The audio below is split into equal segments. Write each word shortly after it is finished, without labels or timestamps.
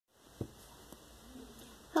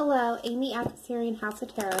Hello, Amy at the Syrian House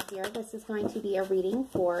of Tarot here. This is going to be a reading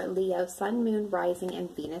for Leo, Sun, Moon, Rising, and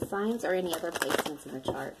Venus signs, or any other placements in the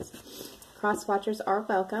charts. Cross watchers are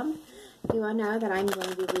welcome. You all know that I'm going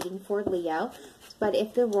to be reading for Leo, but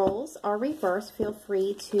if the roles are reversed, feel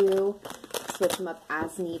free to switch them up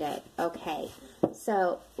as needed. Okay,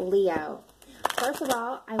 so Leo. First of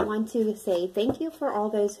all, I want to say thank you for all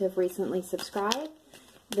those who have recently subscribed.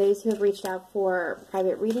 Those who have reached out for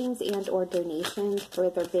private readings and or donations,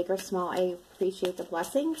 whether big or small, I appreciate the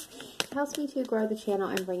blessings. It helps me to grow the channel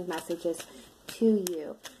and bring messages to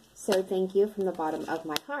you. So thank you from the bottom of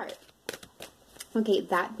my heart. Okay,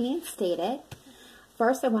 that being stated,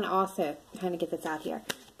 first I want to also kind of get this out here.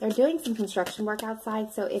 They're doing some construction work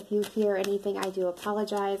outside, so if you hear anything, I do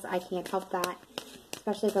apologize. I can't help that,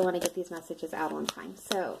 especially if I want to get these messages out on time.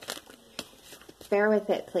 So bear with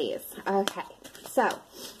it, please. Okay. So,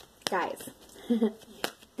 guys,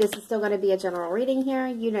 this is still going to be a general reading here.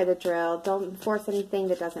 You know the drill. Don't force anything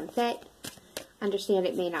that doesn't fit. Understand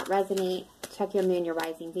it may not resonate. Check your moon, your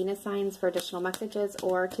rising, Venus signs for additional messages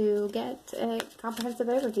or to get a comprehensive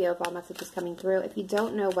overview of all messages coming through. If you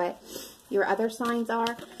don't know what your other signs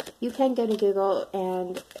are, you can go to Google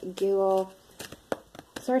and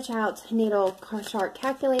search out natal chart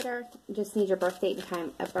calculator. You just need your birth date and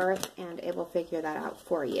time of birth, and it will figure that out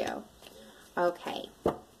for you. Okay.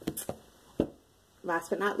 Last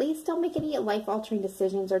but not least, don't make any life-altering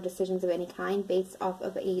decisions or decisions of any kind based off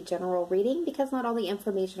of a general reading, because not all the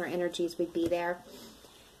information or energies would be there.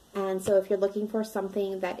 And so if you're looking for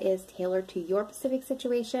something that is tailored to your specific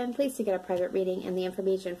situation, please do get a private reading, and the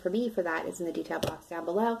information for me for that is in the detail box down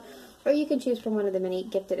below, or you can choose from one of the many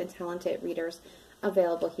gifted and talented readers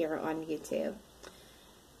available here on YouTube.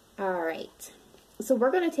 All right. So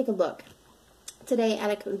we're going to take a look today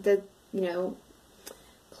at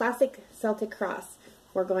classic Celtic cross.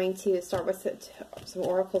 We're going to start with some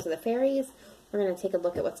oracles of the fairies. We're going to take a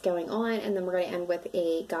look at what's going on, and then we're going to end with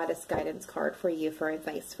a goddess guidance card for you for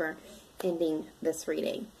advice for ending this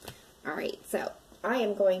reading. All right, so I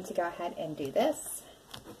am going to go ahead and do this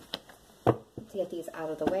to get these out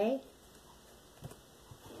of the way,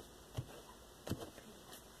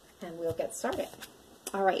 and we'll get started.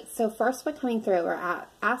 All right, so first one coming through, or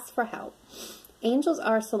ask for help. Angels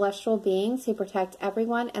are celestial beings who protect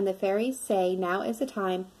everyone, and the fairies say now is the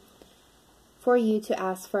time for you to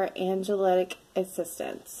ask for angelic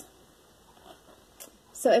assistance.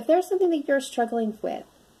 So if there's something that you're struggling with,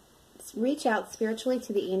 reach out spiritually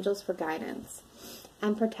to the angels for guidance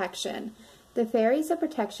and protection. The fairies of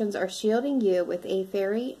protections are shielding you with a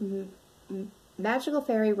magical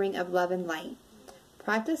fairy ring of love and light.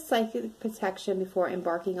 Practice psychic protection before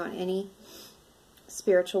embarking on any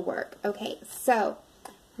spiritual work. Okay, so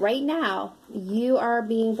right now you are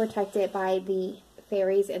being protected by the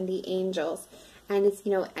fairies and the angels, and it's,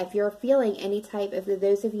 if you're feeling any type of,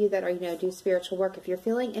 those of you that are, do spiritual work, if you're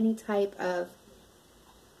feeling any type of,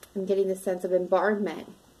 I'm getting the sense of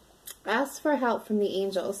embarrassment, ask for help from the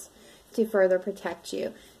angels to further protect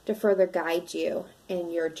you, to further guide you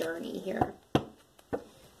in your journey here.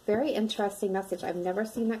 Very interesting message. I've never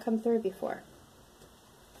seen that come through before.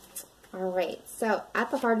 All right, so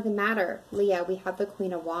at the heart of the matter, Leo, we have the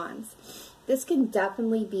Queen of Wands. This can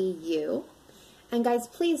definitely be you. And guys,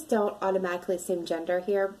 please don't automatically assume gender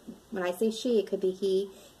here. When I say she, it could be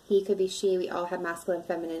he could be she. We all have masculine and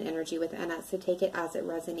feminine energy within us, so take it as it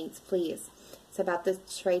resonates, please. It's about the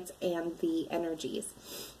traits and the energies.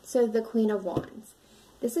 So the Queen of Wands.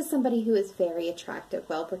 This is somebody who is very attractive,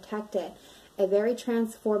 well protected, a very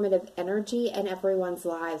transformative energy in everyone's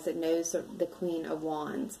lives that knows the Queen of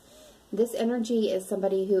Wands. This energy is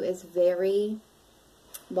somebody who is very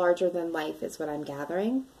larger than life, is what I'm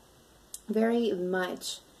gathering. Very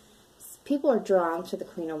much, people are drawn to the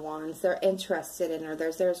Queen of Wands. They're interested in her.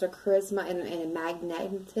 There's a charisma and a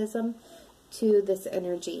magnetism to this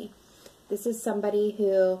energy. This is somebody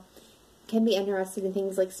who can be interested in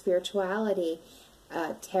things like spirituality,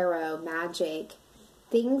 tarot, magic,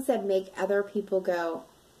 things that make other people go,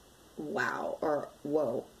 wow, or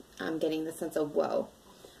whoa. I'm getting the sense of whoa.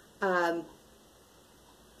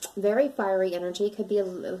 Very fiery energy. Could be,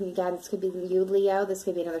 again, this could be you, Leo. This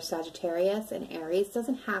could be another Sagittarius and Aries.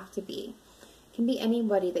 Doesn't have to be. It can be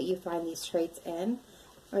anybody that you find these traits in.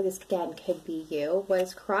 Or this, again, could be you. What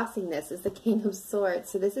is crossing this is the King of Swords.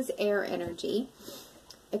 So this is air energy.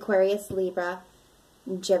 Aquarius, Libra,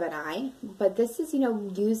 Gemini. But this is,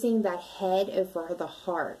 using that head over the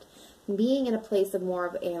heart. Being in a place of more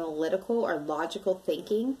of analytical or logical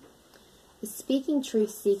thinking. Speaking truth,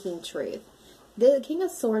 seeking truth. The King of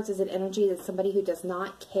Swords is an energy that's somebody who does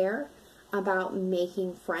not care about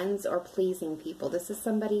making friends or pleasing people. This is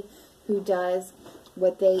somebody who does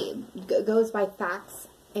what they goes by facts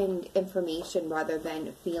and information rather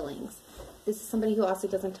than feelings. This is somebody who also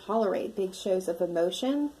doesn't tolerate big shows of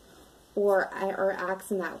emotion or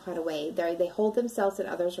acts in that kind of way. They hold themselves and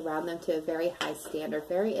others around them to a very high standard,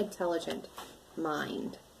 very intelligent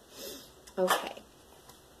mind. Okay.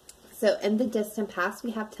 So in the distant past,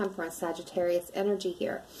 we have Temperance, Sagittarius energy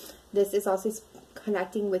here. This is also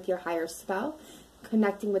connecting with your higher self,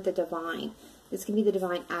 connecting with the divine. This can be the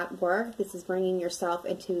divine at work. This is bringing yourself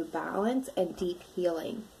into balance and deep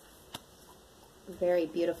healing. Very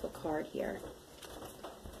beautiful card here.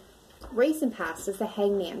 Recent past is the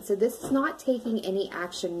Hangman. So this is not taking any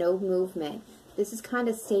action, no movement. This is kind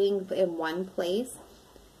of staying in one place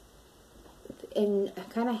and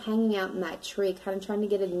kind of hanging out in that tree, kind of trying to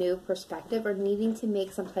get a new perspective or needing to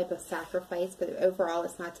make some type of sacrifice, but overall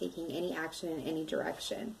it's not taking any action in any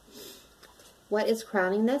direction. What is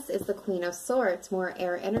crowning this is the Queen of Swords, more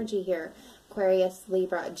air energy here, Aquarius,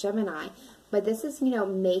 Libra, Gemini. But this is,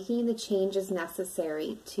 making the changes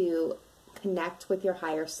necessary to connect with your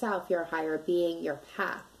higher self, your higher being, your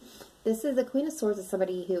path. This is the Queen of Swords is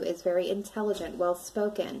somebody who is very intelligent,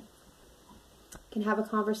 well-spoken, can have a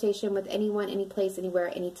conversation with anyone, any place,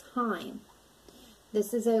 anywhere, anytime.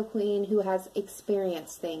 This is a queen who has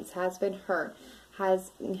experienced things, has been hurt,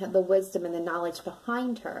 has the wisdom and the knowledge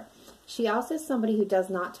behind her. She also is somebody who does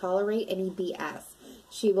not tolerate any BS.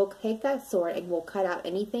 She will take that sword and will cut out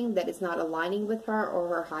anything that is not aligning with her or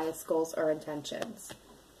her highest goals or intentions.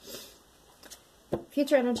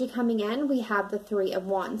 Future energy coming in, we have the Three of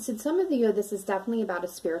Wands. So some of you, this is definitely about a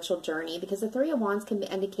spiritual journey because the Three of Wands can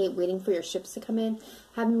indicate waiting for your ships to come in,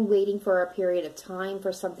 having waiting for a period of time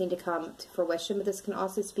for something to come to fruition. But this can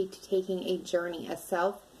also speak to taking a journey, a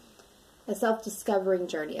self-discovering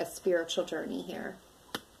journey, a spiritual journey here.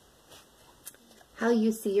 How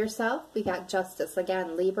you see yourself, we got Justice.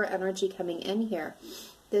 Again, Libra energy coming in here.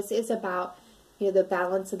 This is about the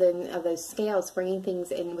balance of those scales, bringing things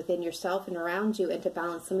in within yourself and around you into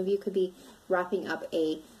balance. Some of you could be wrapping up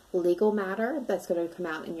a legal matter that's going to come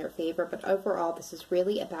out in your favor, but overall, this is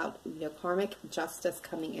really about karmic justice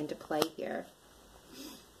coming into play here.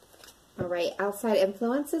 All right, outside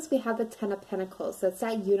influences, we have the Ten of Pentacles. So it's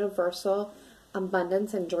that universal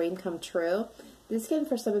abundance and dream come true. This can,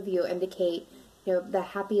 for some of you, indicate the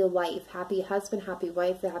happy life, happy husband, happy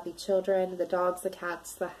wife, the happy children, the dogs, the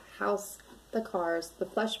cats, the house, the cars, the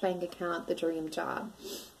flush bank account, the dream job.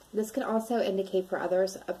 This can also indicate for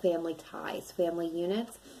others of family ties, family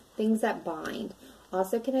units, things that bind.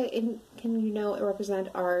 Also can represent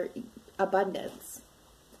our abundance,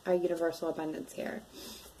 our universal abundance here.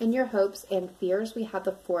 In your hopes and fears, we have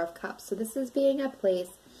the Four of Cups. So this is being a place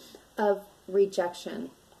of rejection,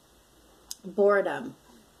 boredom,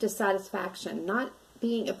 dissatisfaction, not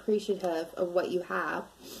being appreciative of what you have,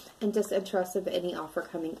 and disinterested of any offer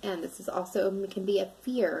coming in. This is also can be a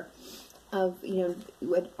fear of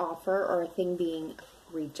an offer or a thing being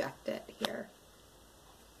rejected here.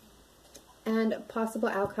 And possible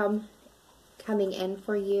outcome coming in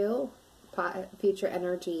for you, future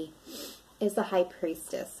energy, is the High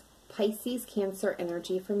Priestess. Pisces, Cancer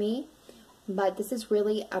energy for me, but this is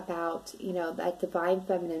really about that divine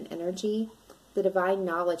feminine energy, the divine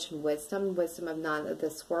knowledge and wisdom of none of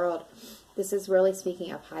this world. This is really speaking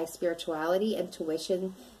of high spirituality,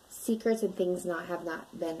 intuition, secrets, and things have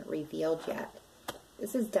not been revealed yet.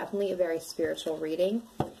 This is definitely a very spiritual reading.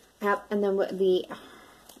 And then the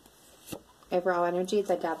overall energy,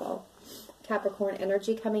 the Devil. Capricorn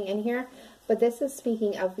energy coming in here. But this is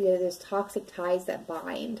speaking of those toxic ties that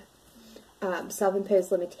bind.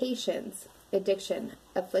 Self-imposed limitations, addiction,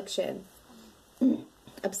 affliction,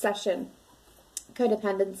 obsession,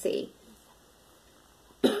 codependency,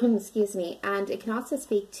 excuse me, and it can also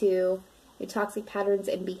speak to toxic patterns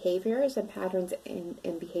and behaviors and patterns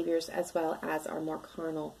in behaviors as well as our more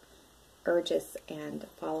carnal urges and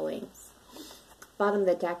followings. Bottom of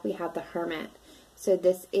the deck, we have the Hermit. So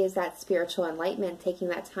this is that spiritual enlightenment, taking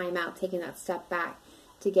that time out, taking that step back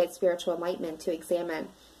to get spiritual enlightenment, to examine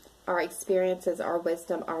our experiences, our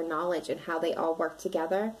wisdom, our knowledge, and how they all work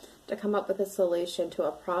together to come up with a solution to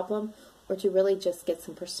a problem, or to really just get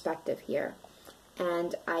some perspective here.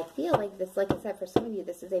 And I feel like this, like I said, for some of you,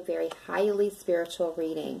 this is a very highly spiritual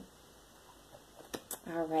reading.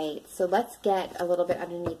 All right, so let's get a little bit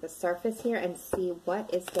underneath the surface here and see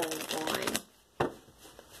what is going on.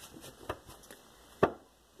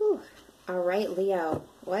 Whew. All right, Leo,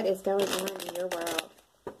 what is going on in your world?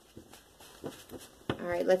 All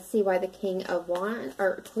right, let's see why the King of Wands,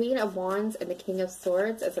 or Queen of Wands and the King of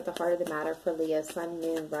Swords is at the heart of the matter for Leo, Sun,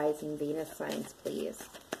 Moon, Rising, Venus signs, please.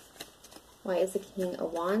 Why is the King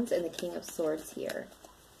of Wands and the King of Swords here?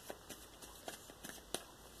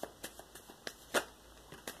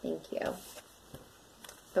 Thank you.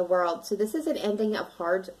 The World. So this is an ending of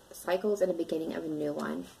hard cycles and a beginning of a new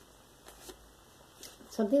one.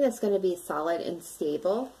 Something that's going to be solid and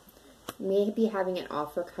stable. Maybe having an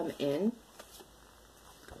offer come in.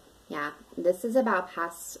 Yeah, this is about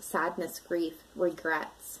past sadness, grief,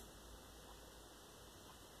 regrets.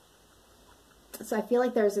 So I feel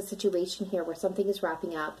like there's a situation here where something is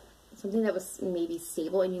wrapping up. Something that was maybe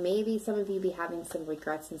stable, and some of you be having some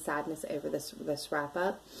regrets and sadness over this wrap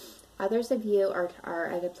up. Others of you are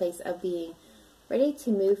at a place of being ready to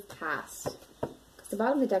move past. Because the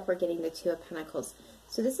bottom of the deck, we're getting the Two of Pentacles.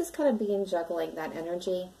 So this is kind of being juggling that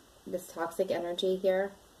energy, this toxic energy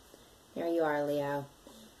here. There you are, Leo.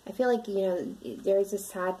 I feel like, there's a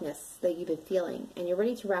sadness that you've been feeling, and you're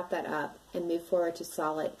ready to wrap that up and move forward to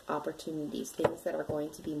solid opportunities, things that are going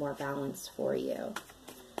to be more balanced for you.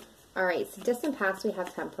 All right, so distant past, we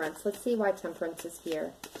have Temperance. Let's see why Temperance is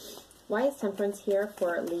here. Why is Temperance here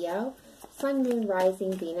for Leo? Sun, Moon,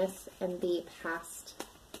 Rising, Venus, and the past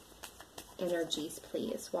energies,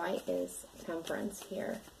 please. Why is Temperance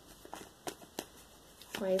here?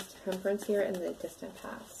 Why is Temperance here in the distant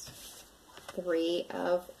past? Three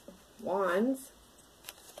of Wands,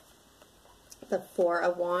 the Four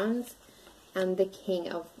of Wands, and the King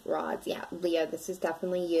of Rods. Yeah, Leo, this is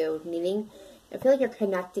definitely you needing, I feel like you're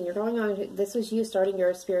connecting, you're going on, this was you starting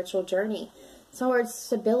your spiritual journey. Towards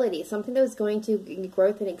stability, something that was going to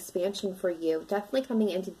growth and expansion for you, definitely coming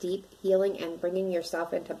into deep healing and bringing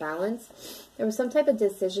yourself into balance. There was some type of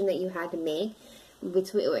decision that you had to make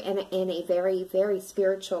in a very, very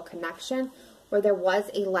spiritual connection where there was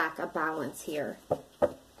a lack of balance here.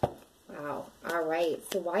 Wow. All right.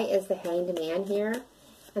 So why is the Hanged Man here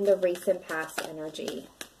and the recent past energy?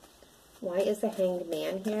 Why is the Hanged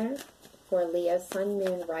Man here for Leo, Sun,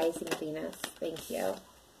 Moon, Rising, Venus? Thank you.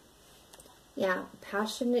 Yeah,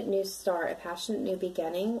 passionate new start, a passionate new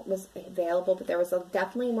beginning was available, but there was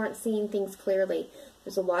definitely weren't seeing things clearly.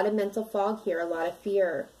 There's a lot of mental fog here, a lot of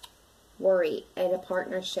fear, worry, and a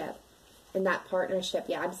partnership. In that partnership,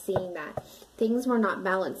 yeah, I'm seeing that. Things were not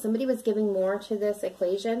balanced. Somebody was giving more to this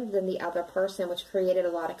equation than the other person, which created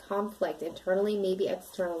a lot of conflict internally, maybe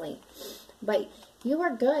externally. But you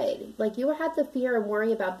were good. Like, you had the fear and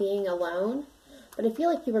worry about being alone, but I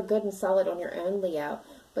feel like you were good and solid on your own, Leo.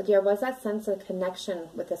 But there was that sense of connection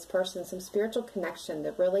with this person, some spiritual connection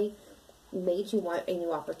that really made you want a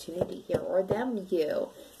new opportunity here, or them, you.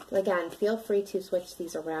 Again, feel free to switch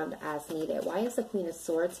these around as needed. Why is the Queen of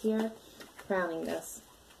Swords here crowning this?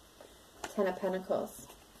 Ten of Pentacles.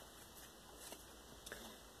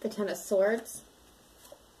 The Ten of Swords.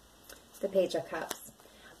 The Page of Cups.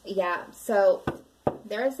 Yeah, so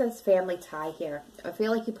there's this family tie here. I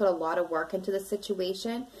feel like you put a lot of work into this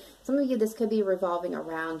situation. Some of you, this could be revolving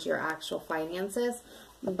around your actual finances,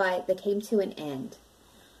 but they came to an end.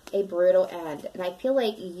 A brutal end. And I feel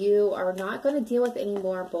like you are not going to deal with any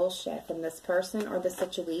more bullshit from this person or the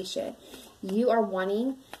situation. You are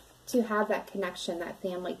wanting to have that connection, that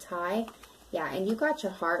family tie. Yeah, and you got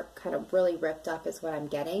your heart kind of really ripped up is what I'm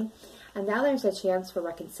getting. And now there's a chance for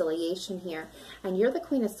reconciliation here. And you're the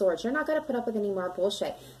Queen of Swords. You're not going to put up with any more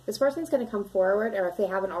bullshit. This person's going to come forward, or if they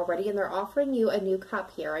haven't already, and they're offering you a new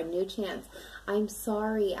cup here, a new chance. I'm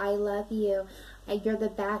sorry. I love you. You're the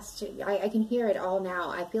best. I can hear it all now.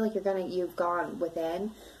 I feel like you've gone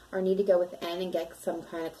within, or need to go within and get some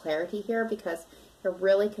kind of clarity here, because you're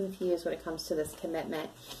really confused when it comes to this commitment.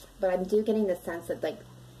 But I'm getting the sense that, like,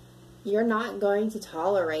 you're not going to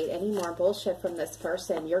tolerate any more bullshit from this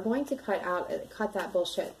person. You're going to cut that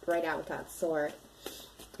bullshit right out with that sword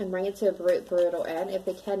and bring it to a brutal end. If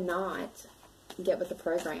they cannot get with the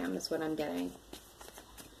program, is what I'm getting.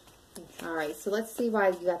 All right, so let's see why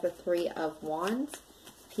you got the Three of Wands.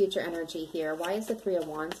 Future energy here. Why is the Three of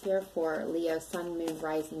Wands here for Leo, Sun, Moon,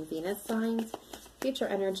 Rising, Venus signs? Future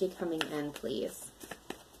energy coming in, please.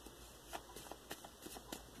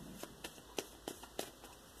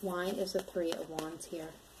 Why is the Three of Wands here?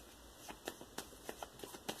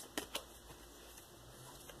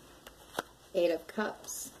 Eight of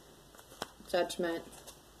Cups. Judgment.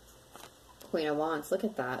 Queen of Wands. Look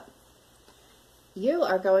at that. You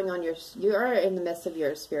are you are in the midst of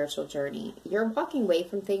your spiritual journey. You're walking away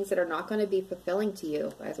from things that are not going to be fulfilling to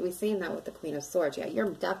you. As we've seen that with the Queen of Swords. Yeah, you're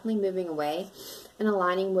definitely moving away and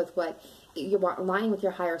aligning with aligning with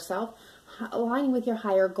your higher self, aligning with your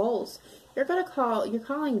higher goals. You're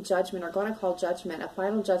calling judgment, or going to call judgment, a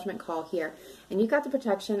final judgment call here. And you've got the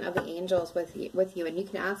protection of the angels with you, and you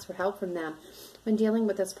can ask for help from them when dealing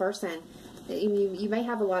with this person. You may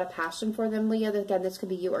have a lot of passion for them, Leo. Again, this could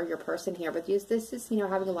be you or your person here, but this is,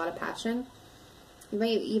 having a lot of passion. You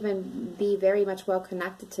may even be very much well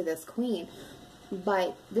connected to this queen.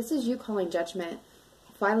 But this is you calling judgment,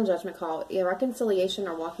 final judgment call. A reconciliation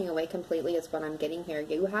or walking away completely is what I'm getting here.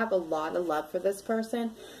 You have a lot of love for this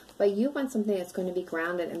person, but you want something that's going to be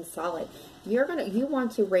grounded and solid. You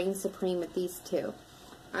want to reign supreme with these two.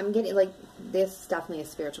 I'm getting, like, this is definitely a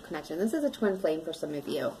spiritual connection. This is a twin flame for some of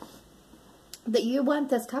you. That you want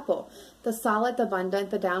this couple, the solid, the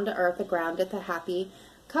abundant, the down-to-earth, the grounded, the happy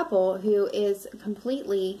couple who is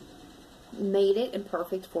completely mated and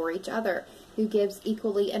perfect for each other, who gives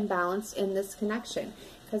equally and balanced in this connection.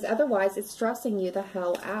 Because otherwise, it's stressing you the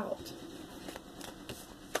hell out.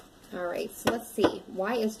 All right, so let's see.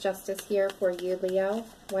 Why is justice here for you, Leo?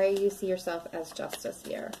 Why do you see yourself as justice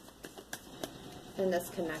here in this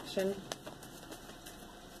connection?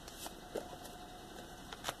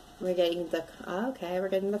 We're getting the, okay, we're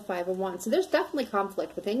getting the Five of Wands. So there's definitely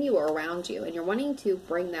conflict within you or around you, and you're wanting to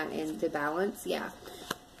bring that into balance. Yeah.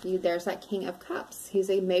 There's that King of Cups, who's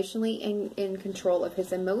emotionally in control of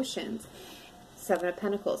his emotions. Seven of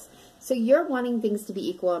Pentacles. So you're wanting things to be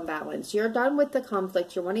equal and balanced. You're done with the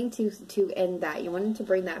conflict. You're wanting to end that. You're wanting to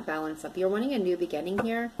bring that balance up. You're wanting a new beginning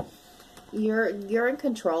here. You're in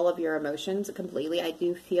control of your emotions completely. I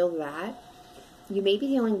do feel that. You may be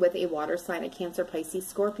dealing with a water sign, a Cancer, Pisces,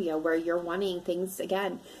 Scorpio, where you're wanting things,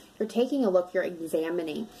 again, you're taking a look, you're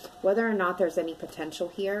examining whether or not there's any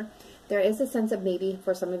potential here. There is a sense of maybe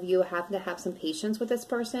for some of you having to have some patience with this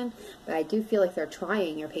person, but I do feel like they're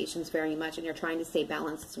trying your patience very much, and you're trying to stay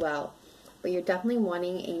balanced as well. But you're definitely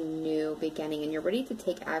wanting a new beginning, and you're ready to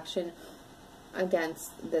take action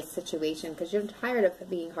against this situation because you're tired of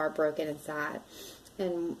being heartbroken and sad.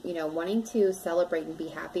 And, you know, wanting to celebrate and be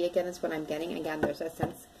happy again is what I'm getting. Again, there's a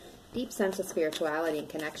deep sense of spirituality and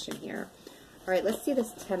connection here. All right, let's see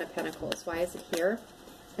this Ten of Pentacles. Why is it here?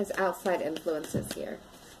 There's outside influences here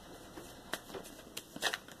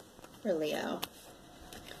for Leo.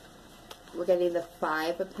 We're getting the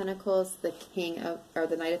Five of Pentacles, the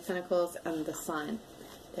the Knight of Pentacles, and the Sun.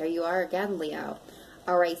 There you are again, Leo.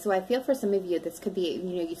 All right, so I feel for some of you, this could be,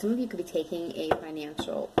 you know, some of you could be taking a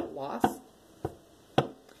financial loss.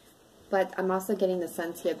 But I'm also getting the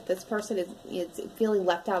sense here that this person is feeling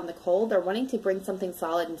left out in the cold. They're wanting to bring something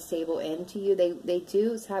solid and stable into you. They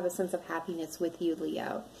do have a sense of happiness with you,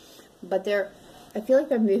 Leo. But I feel like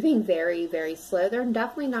they're moving very, very slow. They're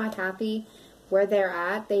definitely not happy where they're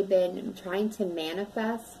at. They've been trying to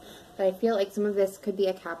manifest. But I feel like some of this could be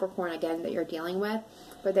a Capricorn, again, that you're dealing with.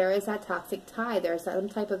 But there is that toxic tie. There's some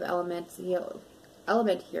type of element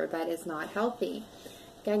here that is not healthy.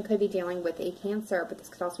 Again, could be dealing with a Cancer, but this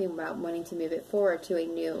could also be about wanting to move it forward to a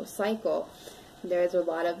new cycle.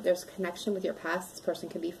 There's connection with your past. This person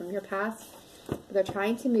could be from your past. But they're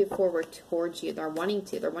trying to move forward towards you. They're wanting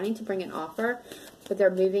to bring an offer, but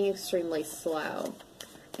they're moving extremely slow.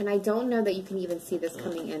 And I don't know that you can even see this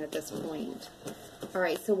coming in at this point. All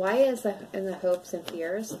right, so why is in the hopes and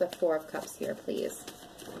fears the Four of Cups here, please?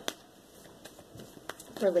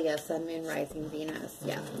 For Leo, Sun, Moon, Rising, Venus.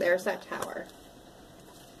 Yeah, there's that Tower.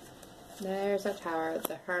 There's a Tower,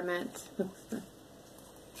 the Hermit,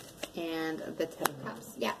 and the Ten of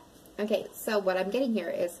Cups. Yeah. Okay, so what I'm getting here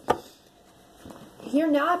is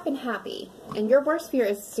you're not been happy, and your worst fear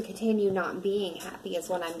is to continue not being happy is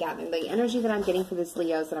what I'm gathering. The energy that I'm getting for this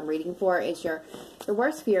Leos that I'm reading for is your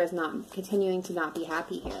worst fear is not continuing to not be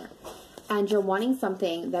happy here. And you're wanting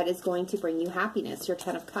something that is going to bring you happiness. Your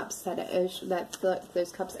Ten of Cups,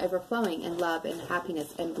 those cups overflowing in love and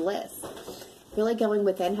happiness and bliss. Really going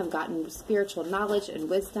within, have gotten spiritual knowledge and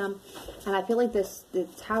wisdom, and I feel like the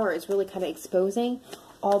Tower is really kind of exposing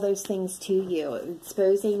all those things to you,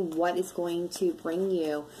 exposing what is going to bring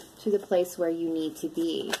you to the place where you need to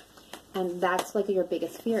be. And that's like your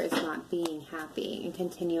biggest fear is not being happy and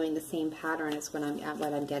continuing the same pattern as what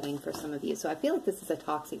I'm getting for some of you. So I feel like this is a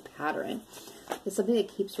toxic pattern. It's something that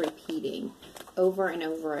keeps repeating over and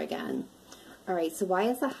over again. All right, so why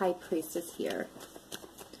is the High Priestess here?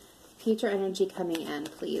 Future energy coming in,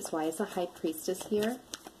 please. Why is the High Priestess here?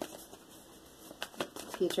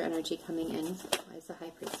 Future energy coming in. Why is the High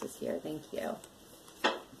Priestess here? Thank you.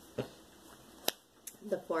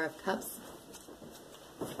 The Four of Cups.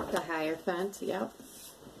 The Hierophant. Yep.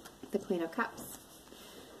 The Queen of Cups.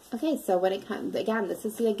 Okay, so when it comes, again, this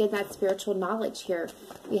is again that spiritual knowledge here.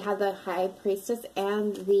 We have the High Priestess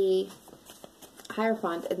and the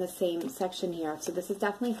Hierophant in the same section here. So this is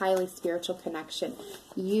definitely highly spiritual connection.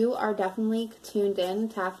 You are definitely tuned in,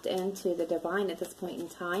 tapped into the divine at this point in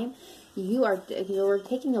time. You're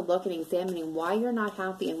taking a look and examining why you're not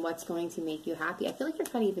happy and what's going to make you happy. I feel like you're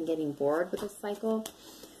kind of even getting bored with this cycle.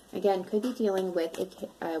 Again, could be dealing with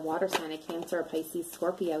a water sign, a Cancer, a Pisces,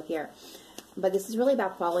 Scorpio here. But this is really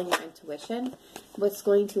about following your intuition, what's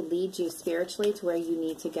going to lead you spiritually to where you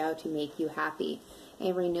need to go to make you happy.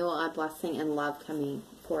 A renewal, a blessing, and love coming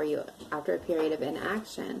for you after a period of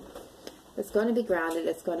inaction. It's going to be grounded.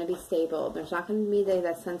 It's going to be stable. There's not going to be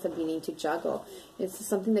that sense of needing to juggle. It's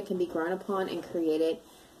something that can be grown upon and created.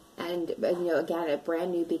 And, you know, again, a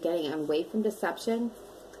brand new beginning. Away from deception,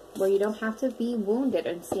 where you don't have to be wounded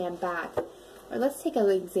and stand back. Or let's take an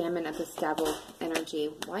examine of this devil energy.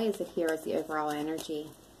 Why is it here as the overall energy?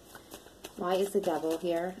 Why is the devil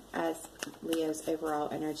here as Leo's overall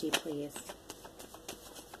energy, please?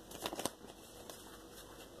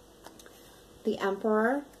 The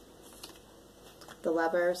Emperor, the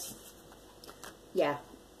Lovers, yeah,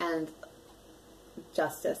 and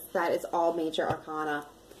Justice. That is all major arcana.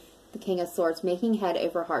 The King of Swords, making head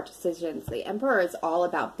over heart decisions. The Emperor is all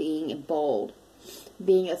about being bold,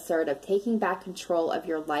 being assertive, taking back control of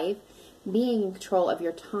your life, being in control of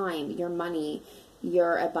your time, your money,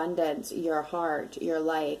 your abundance, your heart, your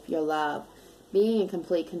life, your love, being in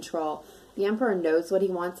complete control. The Emperor knows what he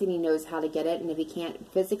wants and he knows how to get it, and if he can't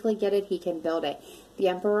physically get it, he can build it. The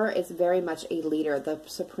Emperor is very much a leader, the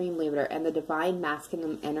supreme leader, and the divine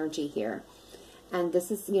masculine energy here. And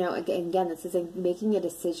this is, you know, again, this is making a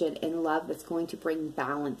decision in love that's going to bring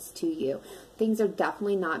balance to you. Things are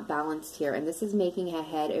definitely not balanced here. And this is making a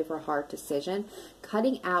head over heart decision,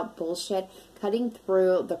 cutting out bullshit, cutting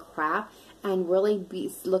through the crap, and really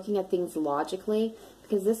be looking at things logically.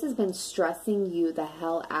 Because this has been stressing you the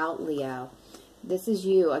hell out, Leo. This is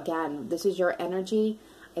you, again. This is your energy.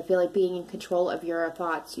 I feel like being in control of your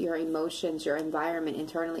thoughts, your emotions, your environment,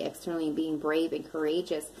 internally, externally, and being brave and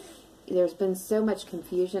courageous. There's been so much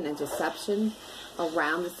confusion and deception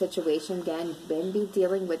around the situation. Again, you've been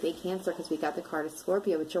dealing with a Cancer because we got the card of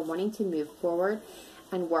Scorpio, but you're wanting to move forward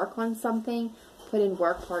and work on something, put in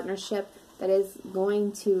work partnership that is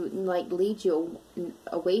going to like lead you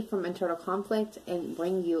away from internal conflict and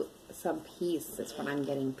bring you some peace. That's what I'm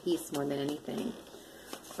getting, peace more than anything.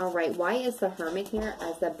 All right, why is the Hermit here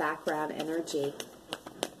as the background energy?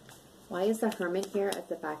 Why is the Hermit here as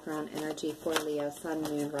the background energy for Leo, Sun,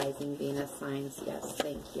 Moon, Rising, Venus signs? Yes,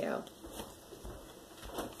 thank you.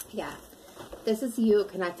 Yeah, this is you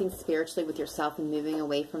connecting spiritually with yourself and moving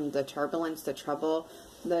away from the turbulence, the trouble,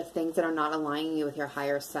 the things that are not aligning you with your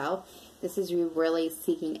higher self. This is you really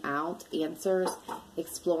seeking out answers,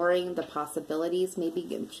 exploring the possibilities, maybe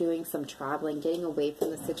doing some traveling, getting away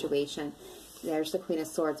from the situation. There's the Queen of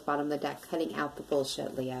Swords, bottom of the deck, cutting out the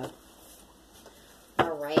bullshit, Leo.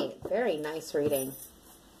 All right, very nice reading.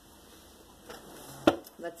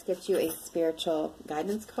 Let's get you a spiritual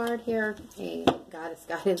guidance card here, a goddess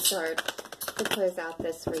guidance card to close out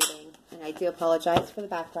this reading. And I do apologize for the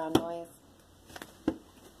background noise.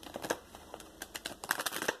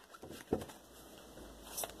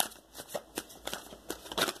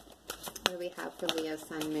 What do we have for Leo,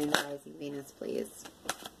 Sun, Moon, Rising, Venus, please?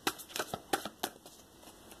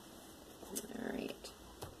 All right.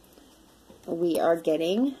 We are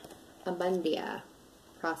getting abundia,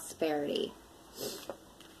 prosperity.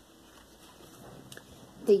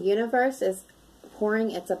 The universe is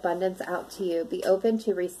pouring its abundance out to you. Be open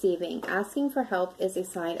to receiving. Asking for help is a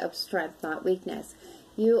sign of strength, not weakness.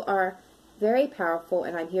 You are very powerful,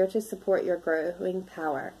 and I'm here to support your growing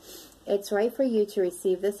power. It's right for you to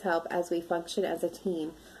receive this help as we function as a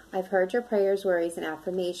team. I've heard your prayers, worries, and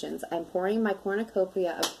affirmations. I'm pouring my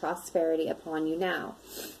cornucopia of prosperity upon you now.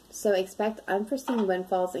 So expect unforeseen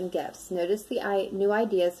windfalls and gifts. Notice the new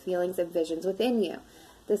ideas, feelings, and visions within you.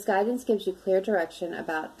 This guidance gives you clear direction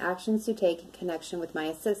about actions to take in connection with my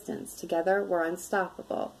assistance. Together, we're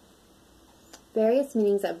unstoppable. Various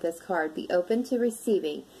meanings of this card. Be open to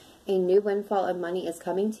receiving. A new windfall of money is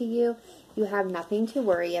coming to you. You have nothing to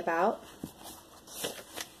worry about.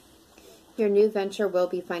 Your new venture will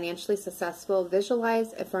be financially successful.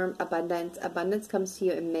 Visualize, affirm abundance. Abundance comes to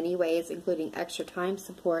you in many ways, including extra time,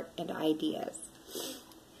 support, and ideas.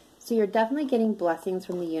 So you're definitely getting blessings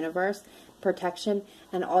from the universe, protection,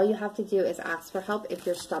 and all you have to do is ask for help if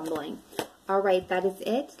you're stumbling. All right, that is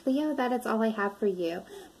it, Leo. That is all I have for you.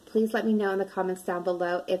 Please let me know in the comments down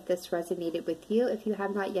below if this resonated with you. If you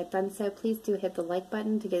have not yet done so, please do hit the like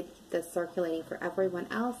button to get this circulating for everyone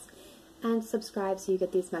else. And subscribe so you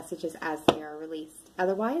get these messages as they are released.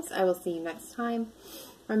 Otherwise, I will see you next time.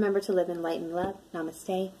 Remember to live in light and love.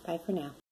 Namaste. Bye for now.